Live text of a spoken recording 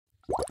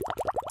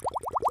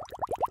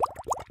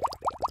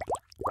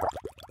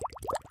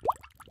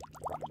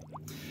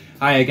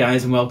Hiya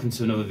guys, and welcome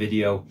to another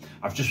video.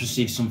 I've just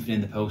received something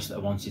in the post that I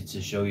wanted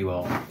to show you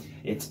all.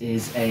 It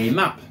is a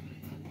map.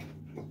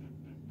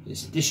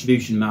 It's a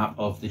distribution map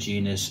of the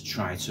genus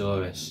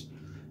Triturus,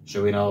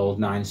 showing all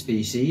 9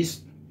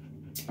 species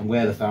and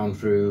where they're found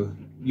through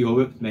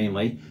Europe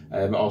mainly,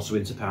 but also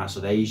into parts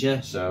of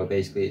Asia. So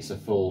basically it's a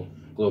full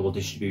global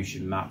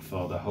distribution map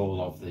for the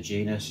whole of the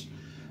genus.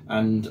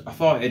 And I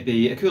thought it'd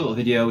be a cool little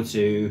video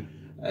to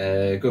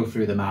go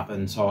through the map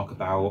and talk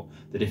about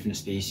the different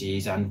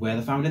species and where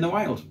they're found in the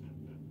wild.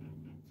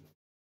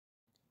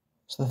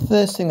 So the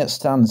first thing that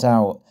stands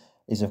out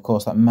is of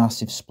course that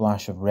massive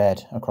splash of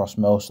red across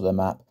most of the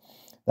map.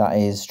 That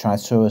is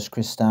Triturus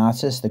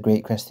cristatus, the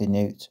great crested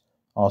newt,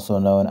 also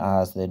known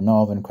as the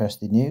northern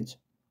crested newt.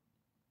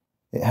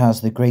 It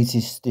has the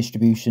greatest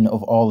distribution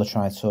of all the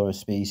Triturus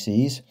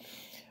species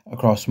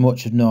across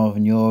much of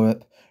northern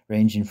Europe,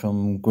 ranging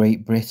from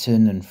Great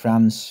Britain and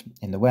France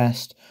in the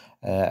west,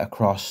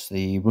 across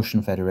the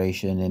Russian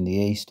Federation in the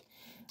east.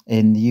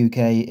 In the UK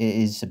it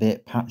is a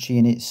bit patchy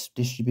in its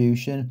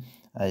distribution.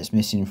 It's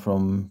missing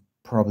from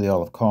probably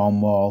all of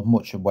Cornwall,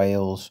 much of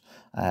Wales,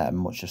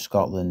 much of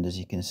Scotland, as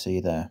you can see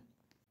there.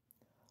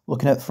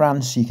 Looking at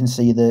France, you can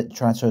see that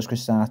Triturus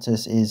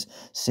cristatus is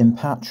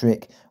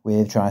sympatric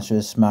with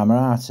Triturus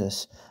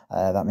marmoratus.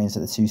 That means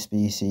that the two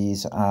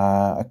species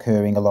are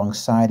occurring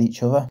alongside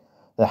each other.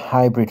 The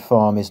hybrid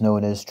form is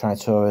known as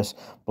Triturus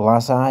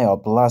blasei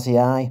or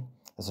blasii.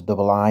 There's a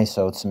double I,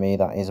 so to me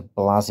that is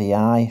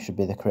blasii, should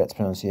be the correct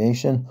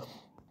pronunciation.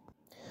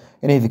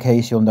 In either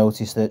case, you'll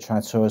notice that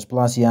Triturus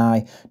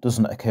blasii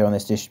doesn't occur on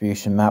this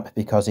distribution map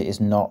because it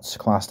is not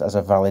classed as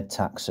a valid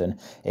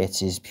taxon.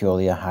 It is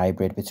purely a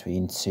hybrid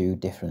between two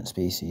different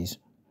species.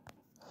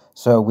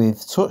 So we've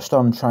touched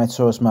on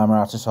Triturus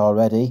marmoratus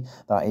already.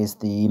 That is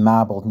the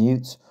marbled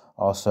newt,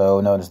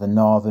 also known as the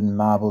northern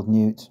marbled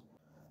newt.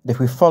 If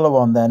we follow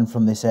on then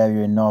from this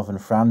area in northern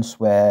France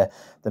where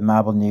the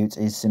marbled newt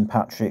is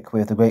sympatric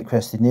with the great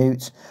crested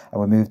newt,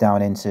 and we move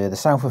down into the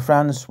south of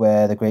France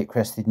where the great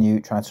crested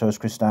newt Triturus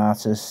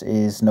cristatus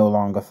is no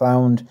longer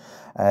found,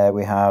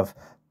 we have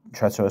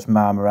Triturus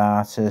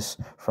marmoratus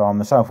from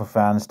the south of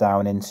France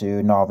down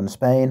into northern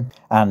Spain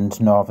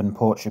and northern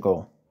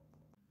Portugal.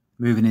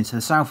 Moving into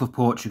the south of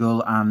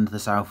Portugal and the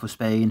south of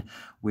Spain,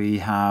 we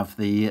have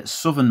the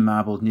southern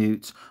marbled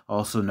newt,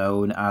 also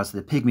known as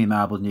the pygmy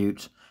marbled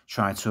newt,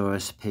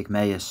 Triturus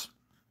pygmaeus.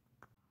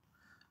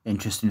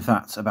 Interesting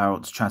fact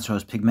about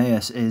Triturus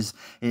pygmaeus is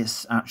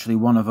it's actually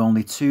one of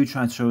only 2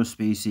 Triturus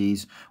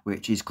species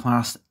which is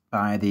classed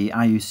by the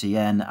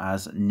IUCN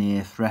as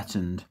near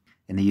threatened.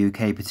 In the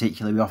UK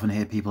particularly, we often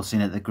hear people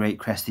saying that the great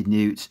crested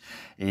newt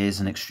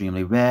is an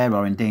extremely rare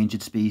or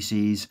endangered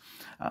species.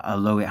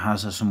 Although it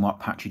has a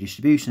somewhat patchy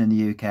distribution in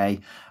the UK,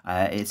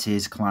 it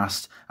is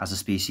classed as a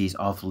species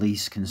of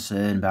least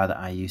concern by the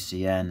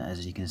IUCN.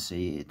 As you can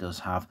see, it does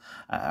have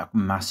a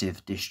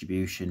massive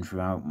distribution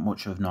throughout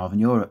much of northern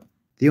Europe.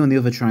 The only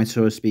other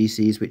Triturus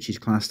species which is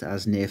classed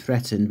as near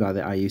threatened by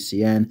the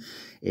IUCN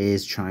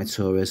is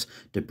Triturus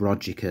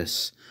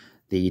dibrogicus,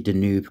 the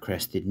Danube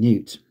crested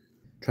newt.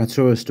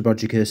 Triturus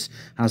dibrogicus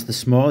has the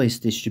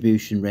smallest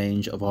distribution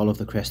range of all of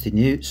the crested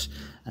newts.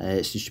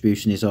 Its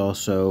distribution is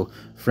also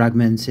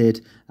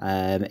fragmented.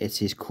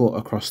 It is cut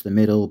across the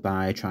middle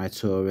by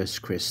Triturus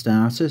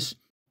cristatus.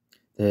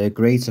 The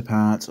greater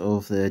part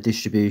of the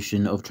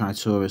distribution of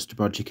Triturus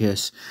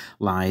dibrogicus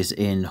lies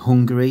in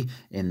Hungary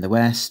in the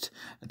west,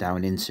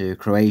 down into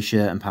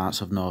Croatia and parts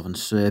of northern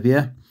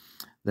Serbia.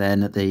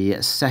 Then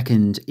the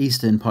second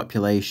eastern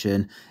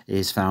population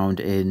is found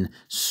in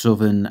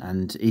southern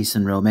and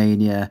eastern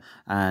Romania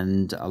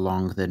and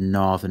along the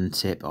northern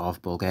tip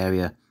of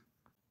Bulgaria.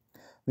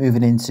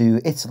 Moving into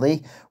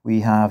Italy, we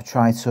have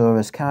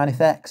Triturus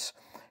carnifex,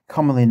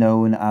 commonly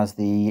known as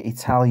the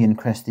Italian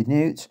crested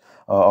newt,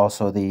 or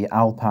also the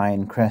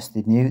Alpine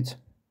crested newt.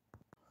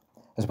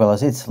 As well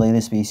as Italy,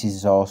 the species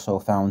is also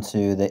found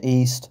to the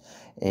east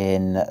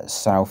in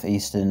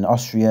southeastern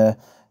Austria,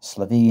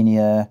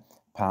 Slovenia,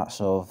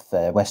 parts of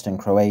western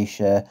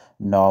Croatia,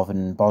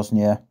 northern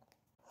Bosnia.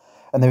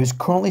 And there is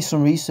currently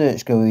some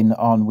research going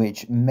on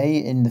which may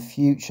in the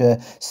future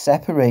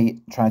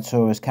separate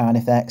Triturus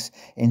carnifex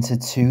into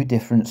 2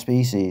 different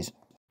species.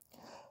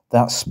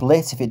 That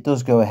split, if it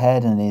does go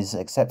ahead and is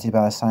accepted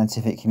by the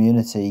scientific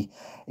community,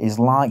 is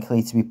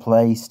likely to be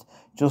placed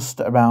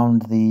just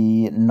around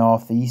the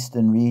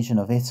northeastern region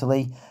of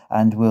Italy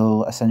and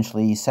will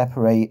essentially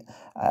separate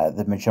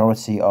the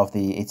majority of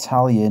the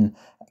Italian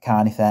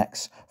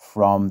carnifex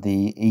from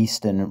the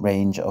eastern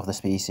range of the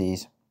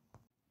species.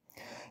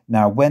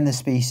 Now, when the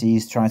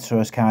species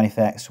Triturus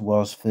carnifex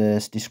was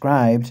first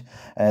described,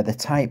 the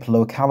type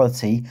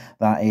locality,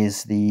 that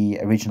is the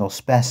original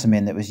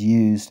specimen that was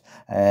used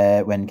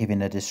when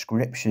giving a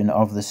description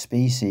of the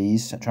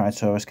species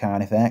Triturus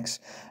carnifex,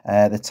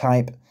 the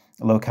type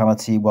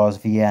locality was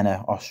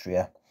Vienna,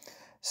 Austria.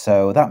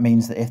 So that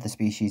means that if the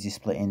species is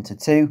split into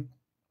 2,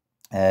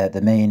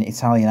 The main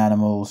Italian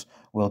animals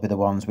will be the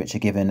ones which are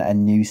given a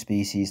new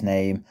species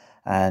name,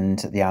 and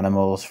the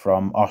animals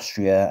from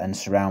Austria and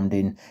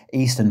surrounding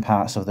eastern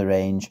parts of the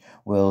range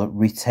will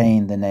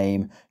retain the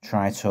name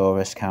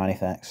Triturus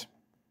carnifex.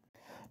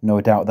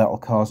 No doubt that'll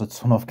cause a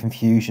ton of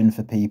confusion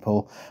for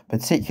people,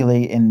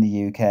 particularly in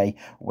the UK,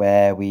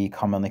 where we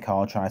commonly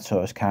call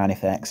Triturus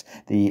carnifex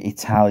the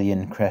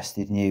Italian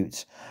crested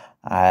newt.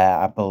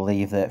 I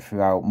believe that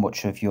throughout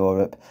much of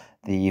Europe,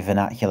 the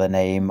vernacular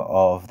name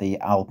of the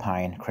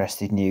alpine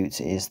crested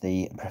newt is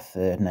the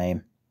preferred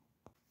name.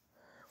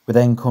 We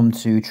then come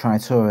to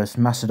Triturus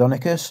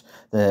macedonicus,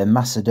 the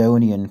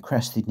Macedonian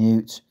crested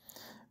newt,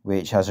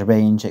 which has a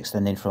range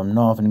extending from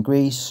northern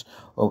Greece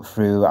up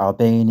through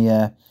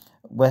Albania,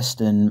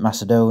 western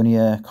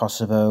Macedonia,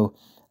 Kosovo,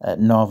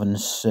 northern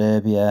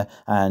Serbia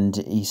and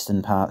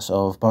eastern parts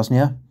of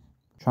Bosnia.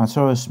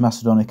 Triturus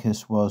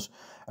macedonicus was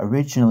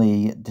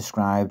originally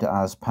described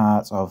as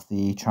part of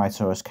the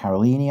Triturus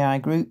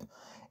carolinii group.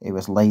 It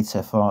was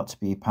later thought to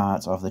be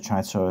part of the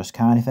Triturus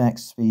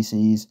carnifex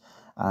species,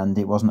 and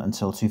it wasn't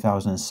until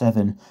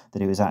 2007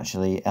 that it was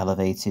actually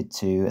elevated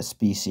to a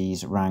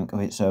species rank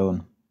of its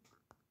own.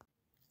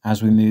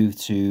 As we move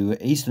to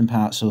eastern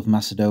parts of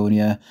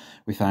Macedonia,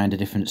 we find a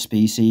different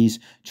species,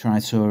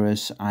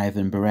 Triturus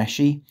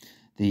ivanbareshi,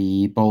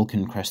 the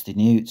Balkan crested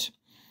newt,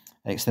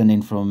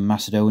 extending from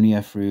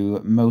Macedonia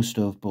through most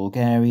of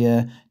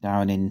Bulgaria,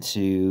 down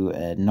into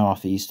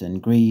northeastern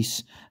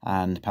Greece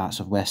and parts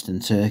of western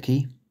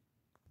Turkey.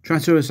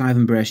 Triturus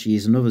ivanbareshi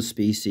is another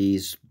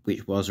species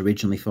which was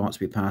originally thought to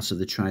be part of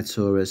the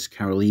Triturus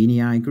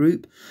carolinii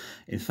group.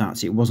 In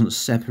fact, it wasn't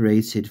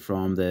separated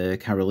from the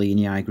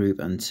carolinii group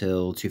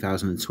until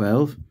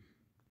 2012.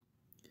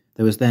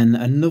 There was then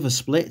another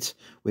split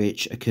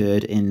which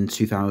occurred in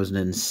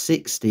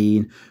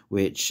 2016,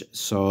 which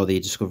saw the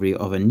discovery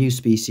of a new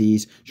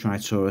species,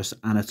 Triturus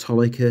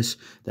anatolicus,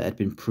 that had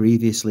been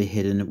previously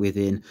hidden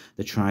within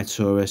the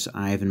Triturus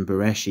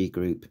ivanbareshi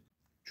group.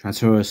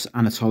 Triturus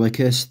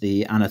anatolicus,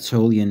 the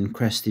Anatolian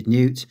crested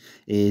newt,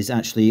 is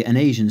actually an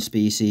Asian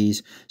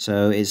species,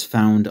 so it's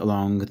found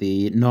along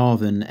the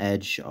northern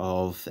edge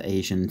of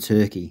Asian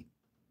Turkey.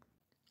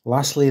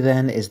 Lastly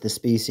then is the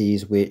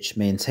species which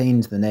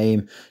maintained the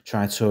name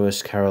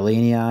Triturus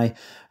carolinii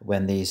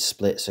when these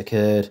splits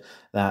occurred.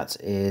 That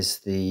is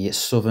the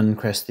southern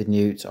crested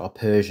newt or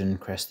Persian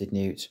crested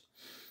newt.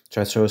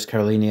 Triturus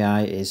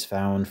carolinii is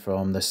found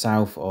from the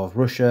south of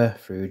Russia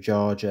through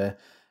Georgia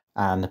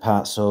and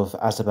parts of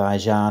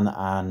Azerbaijan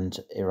and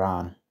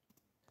Iran.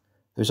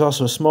 There's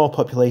also a small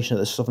population at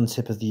the southern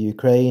tip of the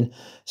Ukraine,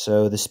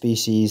 so the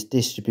species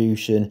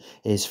distribution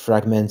is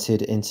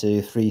fragmented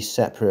into 3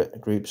 separate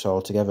groups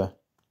altogether.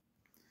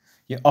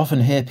 You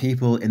often hear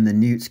people in the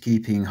newt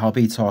keeping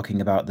hobby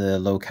talking about the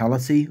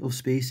locality of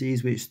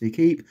species which they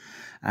keep,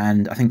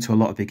 and I think to a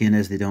lot of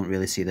beginners they don't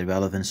really see the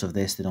relevance of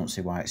this, they don't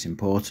see why it's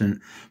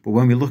important. But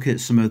when we look at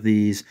some of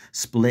these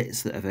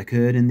splits that have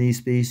occurred in these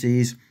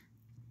species,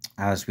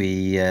 as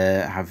we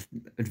have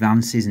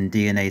advances in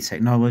DNA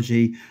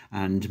technology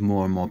and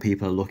more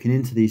people are looking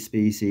into these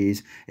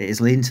species, it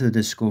is leading to the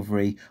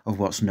discovery of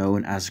what's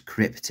known as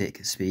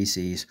cryptic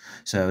species.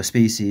 So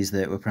species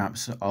that were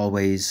perhaps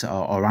always,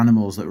 or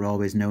animals that were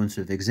always known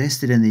to have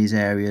existed in these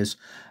areas,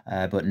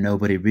 but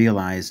nobody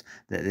realised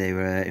that they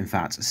were in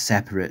fact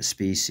separate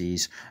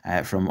species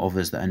from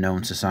others that are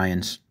known to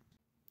science.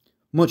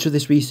 Much of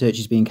this research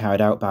is being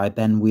carried out by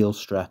Ben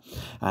Wielstra,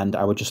 and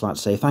I would just like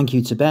to say thank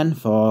you to Ben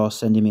for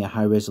sending me a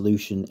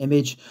high-resolution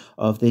image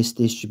of this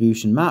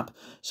distribution map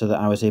so that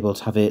I was able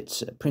to have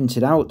it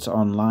printed out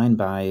online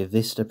by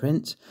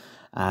Vistaprint,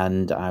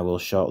 and I will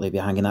shortly be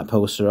hanging that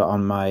poster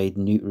on my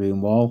Newt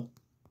room wall.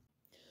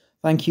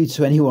 Thank you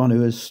to anyone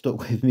who has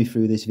stuck with me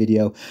through this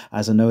video,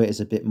 as I know it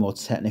is a bit more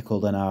technical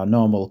than our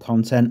normal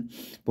content,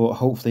 but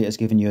hopefully it has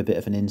given you a bit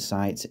of an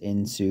insight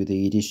into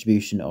the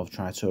distribution of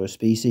Triturus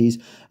species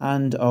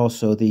and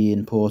also the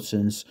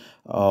importance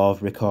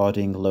of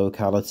recording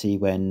locality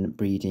when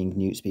breeding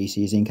newt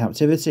species in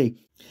captivity.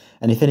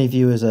 And if any of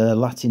you are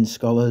Latin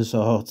scholars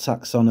or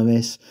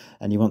taxonomists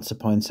and you want to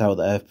point out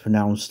that I've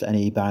pronounced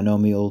any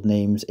binomial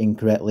names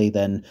incorrectly,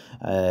 then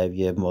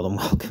you're more than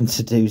welcome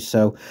to do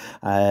so.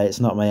 It's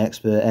not my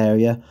expert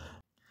area.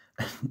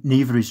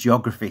 Neither is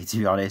geography, to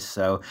be honest,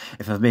 so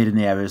if I've made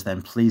any errors,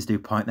 then please do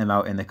point them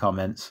out in the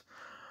comments.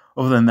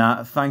 Other than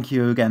that, thank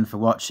you again for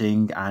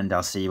watching, and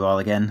I'll see you all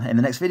again in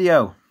the next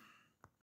video.